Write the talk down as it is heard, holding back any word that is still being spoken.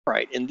All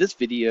right, in this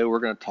video, we're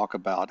going to talk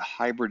about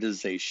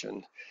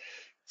hybridization.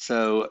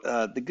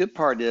 The good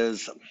part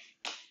is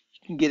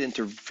you can get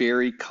into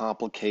very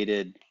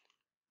complicated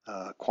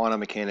quantum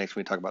mechanics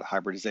when we talk about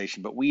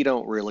hybridization, but we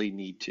don't really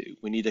need to.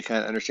 We need to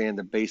kind of understand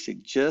the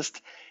basic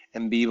gist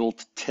and be able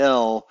to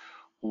tell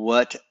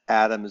what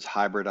atom is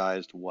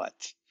hybridized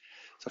what.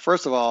 So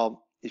first of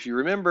all, if you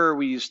remember,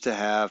 we used to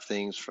have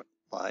things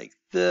like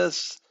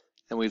this,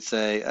 and we'd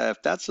say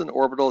if that's an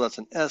orbital, that's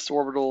an s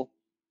orbital.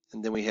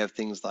 And then we have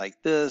things like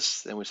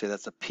this, and we say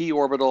that's a p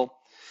orbital.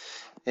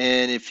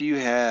 And if you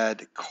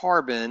had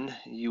carbon,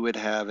 you would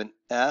have an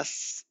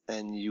s,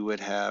 and you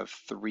would have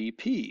three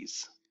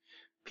p's,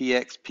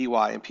 px, py,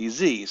 and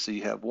pz. So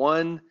you have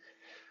one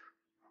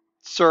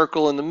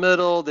circle in the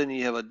middle, then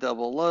you have a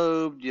double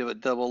lobed, you have a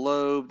double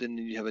lobed, and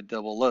then you have a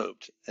double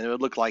lobed. And it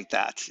would look like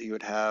that. You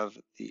would have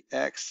the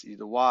X,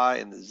 the Y,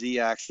 and the Z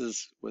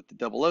axis with the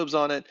double lobes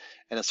on it,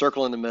 and a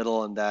circle in the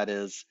middle, and that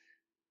is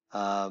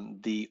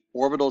the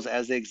orbitals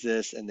as they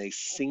exist in a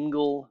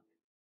single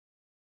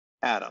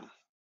atom.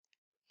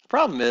 The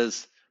problem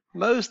is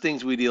most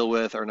things we deal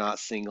with are not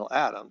single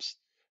atoms.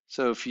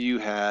 So if you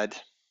had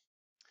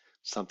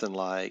something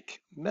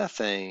like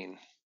methane,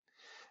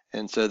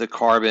 and so the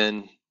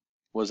carbon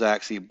was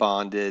actually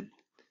bonded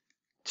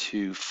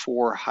to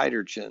four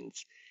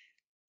hydrogens.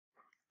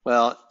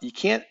 Well, you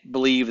can't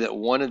believe that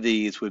one of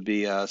these would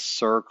be a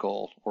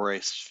circle or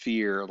a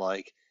sphere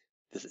like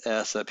this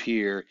S up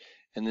here,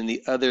 and then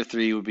the other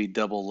three would be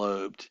double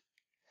lobed.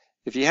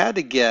 If you had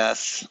to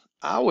guess,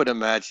 I would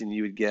imagine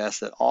you would guess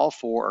that all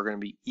four are going to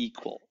be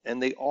equal,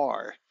 and they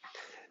are.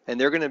 And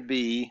they're going to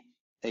be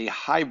a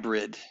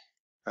hybrid,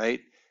 right?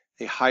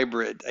 A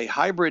hybrid. A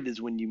hybrid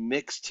is when you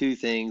mix two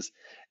things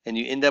and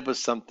you end up with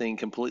something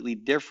completely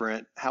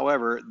different.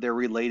 However, they're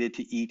related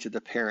to each of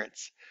the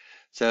parents.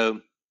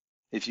 So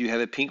if you have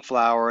a pink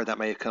flower, that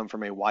may have come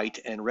from a white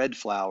and red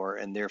flower,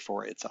 and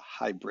therefore it's a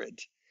hybrid.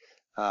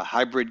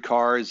 Hybrid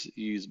cars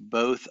use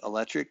both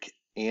electric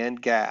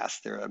and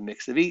gas. They're a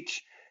mix of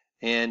each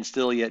and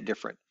still yet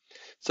different.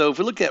 So if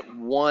we look at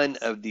one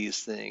of these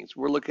things,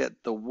 we'll look at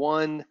the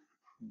one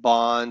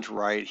bond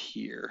right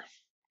here.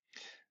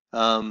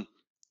 Um,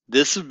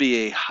 this would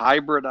be a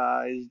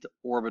hybridized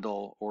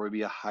orbital, or would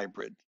be a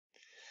hybrid.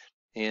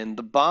 And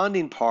the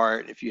bonding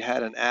part, if you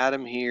had an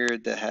atom here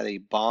that had a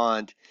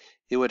bond,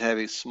 it would have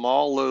a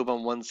small lobe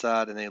on one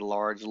side and a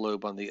large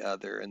lobe on the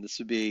other. And this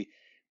would be,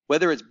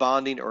 whether it's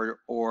bonding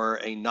or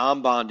a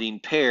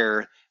non-bonding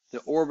pair, the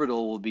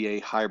orbital will be a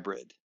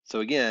hybrid. So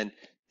again,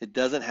 it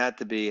doesn't have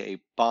to be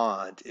a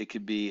bond. It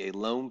could be a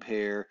lone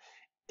pair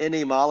in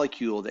a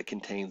molecule that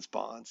contains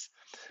bonds.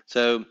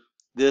 So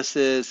this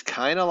is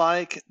kind of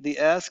like the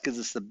S because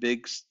it's the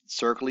big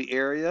circly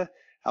area.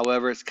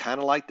 However, it's kind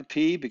of like the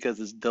P because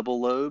it's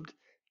double lobed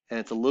and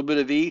it's a little bit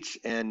of each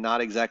and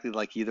not exactly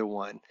like either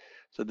one.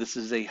 So this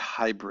is a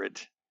hybrid.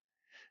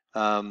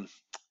 Um,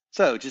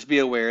 so just be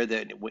aware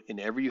that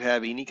whenever you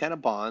have any kind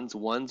of bonds,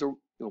 one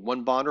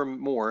bond or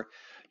more,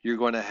 you're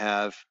going to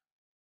have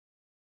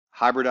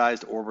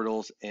hybridized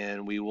orbitals,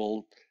 and we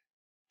will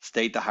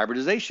state the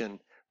hybridization.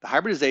 The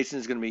hybridization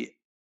is going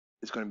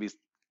to be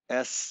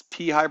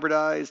sp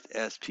hybridized,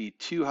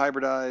 sp2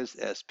 hybridized,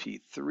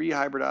 sp3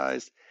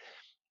 hybridized,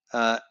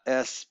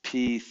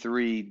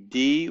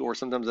 sp3d, or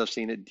sometimes I've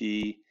seen it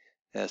d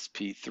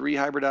sp3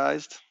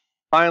 hybridized.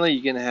 Finally,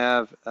 you can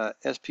have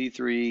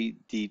sp3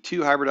 d2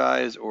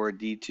 hybridized or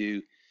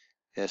d2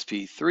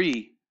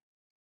 sp3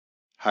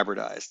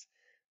 hybridized.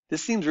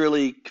 This seems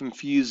really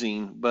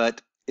confusing,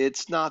 but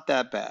it's not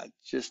that bad.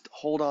 Just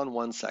hold on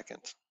one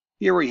second.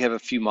 Here we have a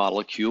few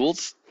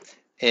molecules,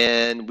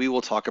 and we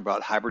will talk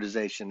about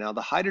hybridization. Now,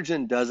 the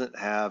hydrogen doesn't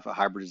have a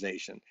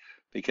hybridization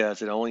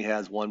because it only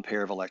has one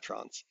pair of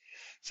electrons.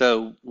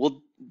 So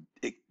we'll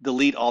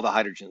delete all the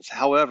hydrogens.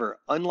 However,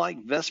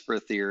 unlike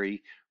VSEPR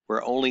theory,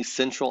 where only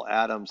central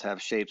atoms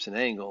have shapes and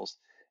angles,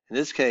 in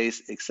this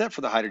case, except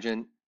for the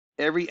hydrogen,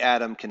 every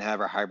atom can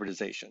have a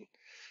hybridization.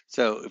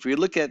 So if we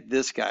look at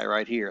this guy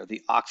right here,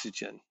 the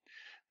oxygen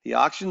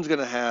is going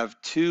to have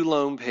two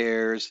lone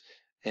pairs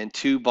and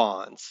two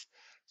bonds.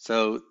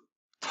 So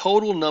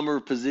total number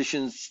of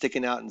positions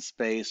sticking out in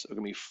space are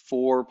going to be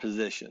four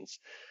positions.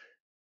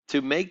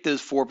 To make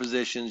those four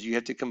positions, you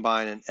have to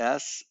combine an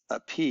S, a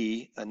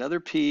P, another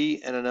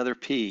P, and another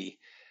P.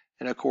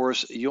 And of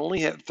course, you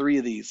only have three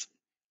of these.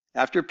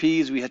 After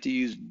P's, we have to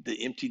use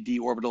the empty D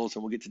orbitals,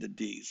 and we'll get to the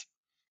D's.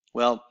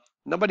 Well,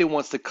 nobody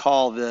wants to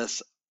call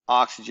this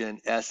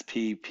oxygen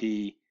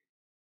SPPP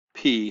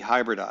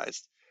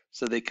hybridized.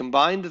 So they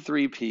combine the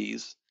three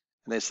P's,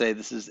 and they say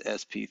this is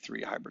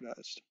sp3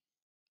 hybridized.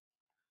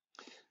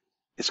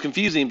 It's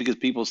confusing because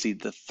people see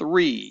the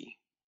three,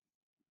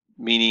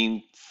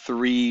 meaning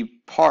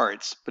three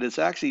parts, but it's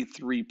actually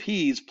three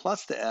P's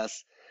plus the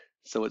S,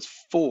 so it's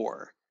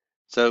four.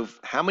 So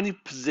how many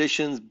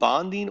positions,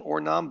 bonding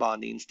or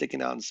non-bonding,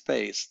 sticking out in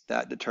space,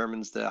 that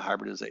determines the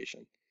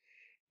hybridization.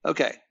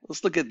 Okay,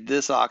 let's look at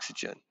this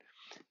oxygen.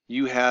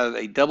 You have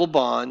a double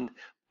bond,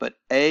 but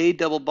a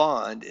double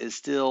bond is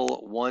still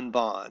one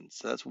bond.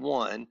 So that's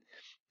one.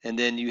 and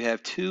then you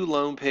have 2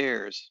 lone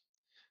pairs.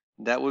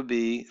 That would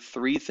be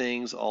 3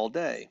 things all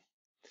day.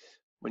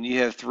 When you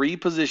have 3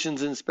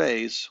 positions in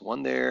space,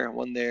 one there, and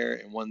one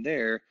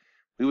there,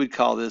 we would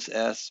call this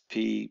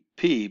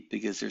SPP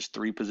because there's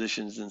 3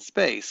 positions in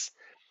space.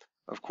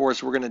 Of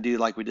course, we're going to do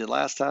like we did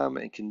last time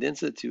and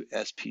condense it to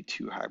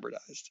sp2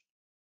 hybridized.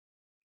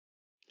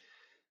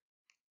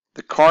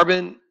 The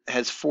carbon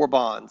has 4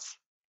 bonds.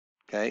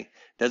 Okay,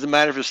 doesn't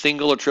matter if it's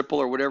single or triple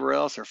or whatever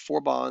else. There are 4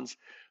 bonds.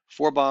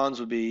 4 bonds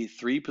would be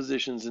 3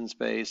 positions in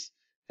space,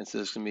 and so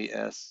it's going to be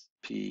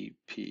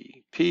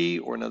SPPP,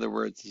 or in other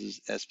words, this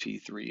is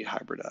sp3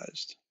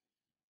 hybridized.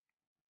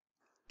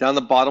 Down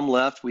the bottom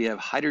left, we have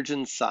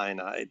hydrogen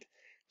cyanide.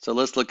 So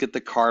let's look at the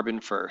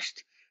carbon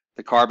first.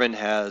 The carbon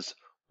has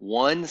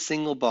 1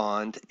 single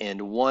bond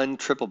and 1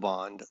 triple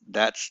bond.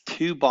 That's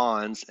 2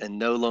 bonds and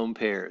no lone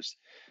pairs.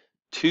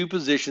 2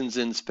 positions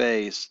in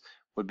space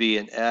would be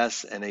an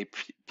S and a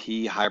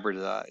P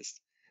hybridized.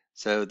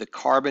 So the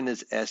carbon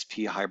is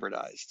sp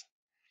hybridized.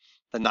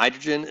 The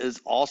nitrogen is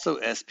also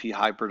sp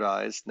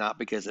hybridized, not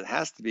because it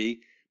has to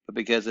be, but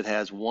because it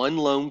has 1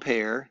 lone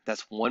pair,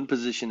 that's 1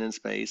 position in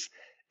space,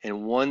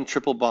 and 1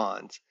 triple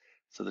bond.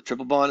 So the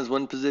triple bond is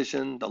 1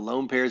 position, the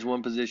lone pair is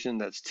 1 position,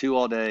 that's 2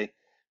 all day.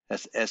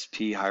 That's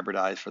sp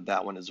hybridized for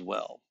that one as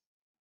well.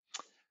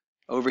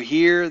 Over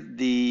here,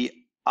 the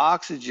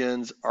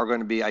oxygens are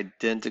going to be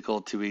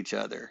identical to each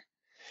other.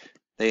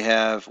 They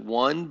have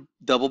 1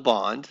 double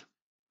bond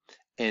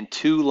and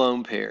 2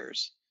 lone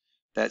pairs.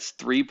 That's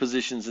 3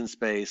 positions in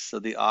space, so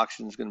the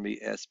oxygen is going to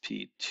be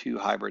sp2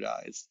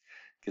 hybridized.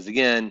 Because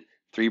again,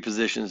 3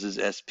 positions is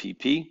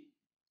spp,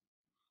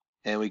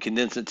 and we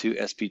condense it to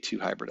sp2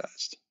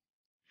 hybridized.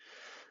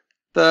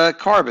 The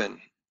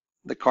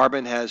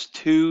carbon has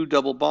 2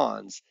 double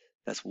bonds.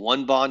 That's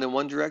 1 bond in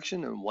one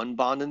direction and 1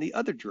 bond in the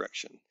other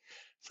direction.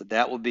 So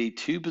that will be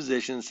 2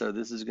 positions, so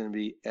this is going to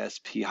be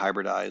sp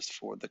hybridized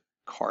for the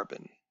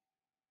carbon.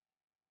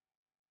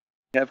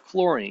 We have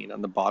chlorine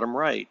on the bottom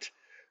right.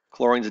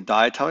 Chlorine is a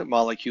diatomic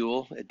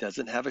molecule. It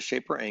doesn't have a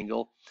shape or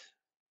angle,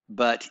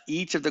 but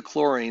each of the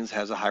chlorines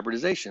has a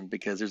hybridization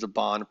because there's a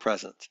bond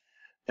present.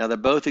 Now they're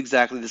both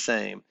exactly the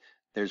same.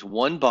 There's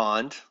 1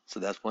 bond, so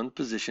that's 1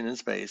 position in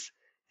space,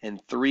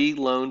 and 3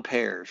 lone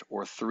pairs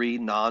or 3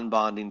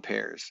 non-bonding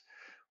pairs.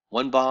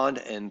 1 bond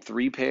and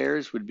 3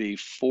 pairs would be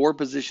 4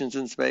 positions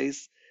in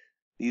space.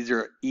 These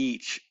are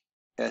each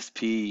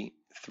sp3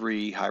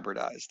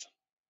 hybridized.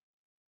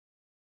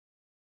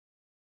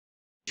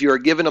 If you are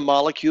given a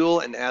molecule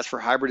and asked for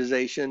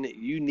hybridization,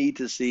 you need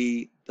to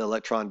see the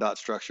electron dot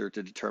structure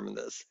to determine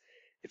this.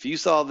 If you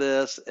saw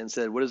this and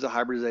said, what is a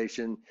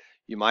hybridization?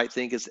 You might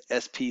think it's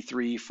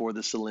sp3 for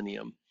the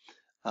selenium,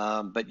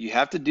 but you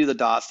have to do the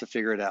dots to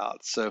figure it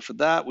out. So for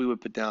that, we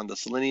would put down the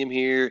selenium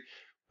here.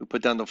 We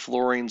put down the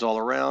fluorines all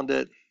around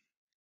it.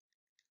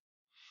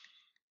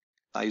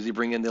 I usually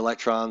bring in the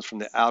electrons from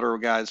the outer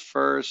guys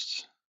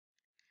first.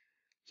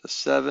 So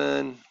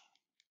 7,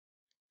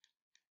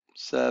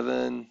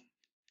 7,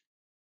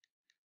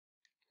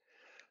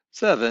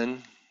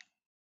 7,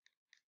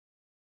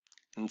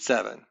 and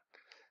 7.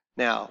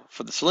 Now,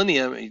 for the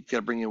selenium, you've got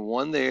to bring in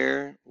 1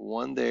 there,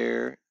 1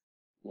 there,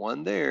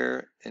 1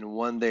 there, and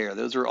 1 there.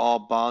 Those are all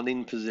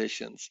bonding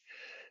positions.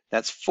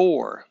 That's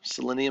 4.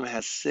 Selenium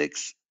has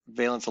 6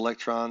 valence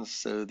electrons,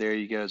 so there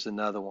you go, is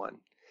another one.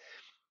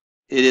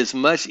 It is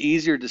much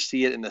easier to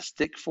see it in a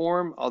stick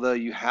form, although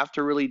you have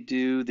to really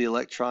do the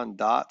electron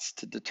dots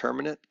to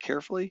determine it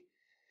carefully.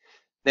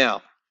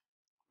 Now,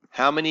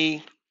 how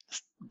many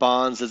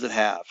bonds does it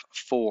have?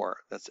 4.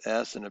 That's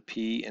S and a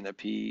P and a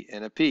P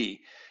and a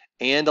P.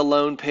 And a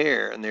lone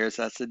pair, and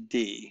that's a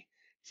D.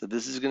 So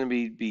this is going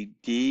to be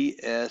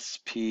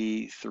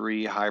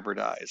DSP3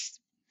 hybridized.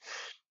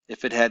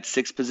 If it had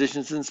 6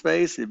 positions in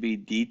space, it'd be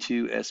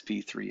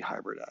D2SP3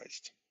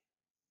 hybridized.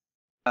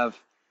 Have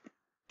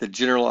the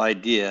general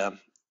idea.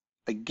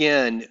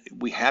 Again,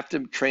 we have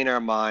to train our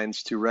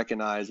minds to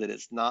recognize that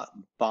it's not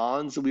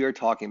bonds that we are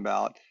talking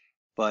about,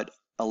 but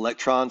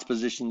electrons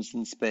positions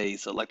in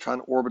space,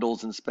 electron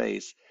orbitals in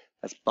space.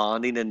 That's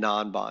bonding and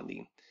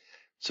non-bonding.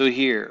 So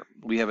here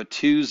we have a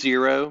 2,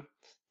 0.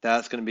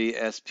 That's going to be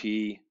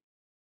sp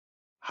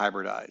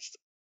hybridized.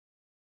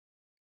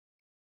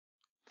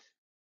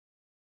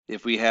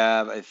 If we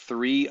have a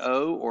 3,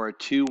 0 or a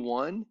 2,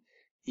 1,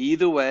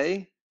 either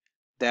way,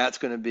 that's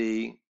going to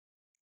be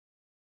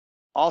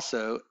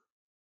also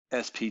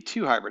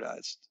sp2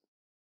 hybridized.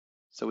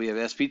 So we have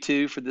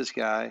sp2 for this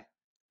guy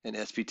and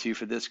sp2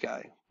 for this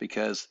guy,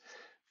 because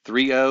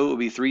 3, 0 would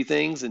be 3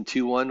 things and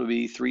 2, 1 would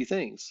be 3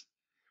 things.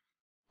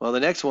 Well, the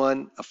next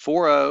one, a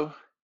 4, 0,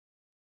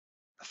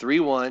 a 3,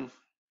 1,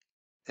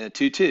 and a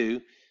 2,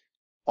 2,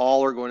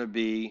 all are going to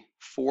be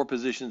 4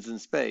 positions in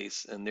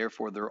space, and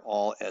therefore they're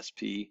all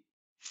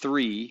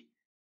sp3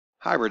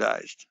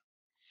 hybridized.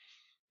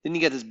 Then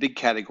you get this big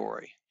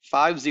category,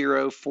 5,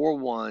 0, 4,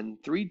 1,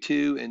 3,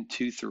 2, and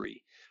 2,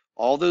 3.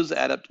 All those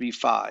add up to be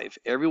 5.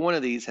 Every one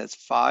of these has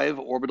 5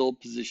 orbital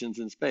positions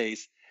in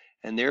space,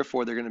 and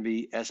therefore they're going to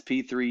be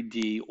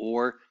sp3d,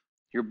 or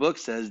your book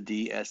says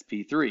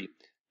dsp3.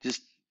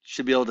 Just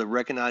Should be able to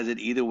recognize it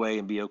either way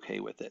and be okay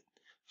with it.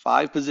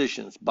 5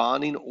 positions,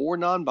 bonding or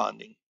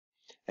non-bonding.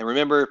 And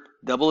remember,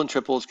 double and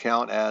triples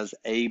count as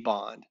a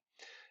bond.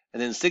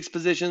 And then 6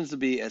 positions to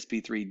be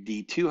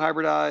sp3d2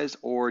 hybridized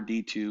or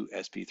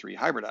d2sp3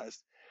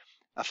 hybridized.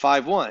 A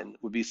 5-1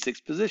 would be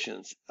 6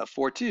 positions. A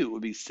 4-2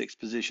 would be 6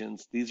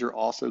 positions. These are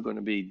also going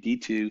to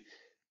be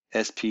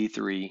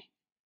d2sp3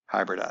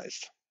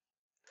 hybridized.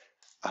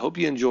 I hope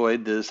you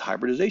enjoyed this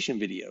hybridization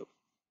video.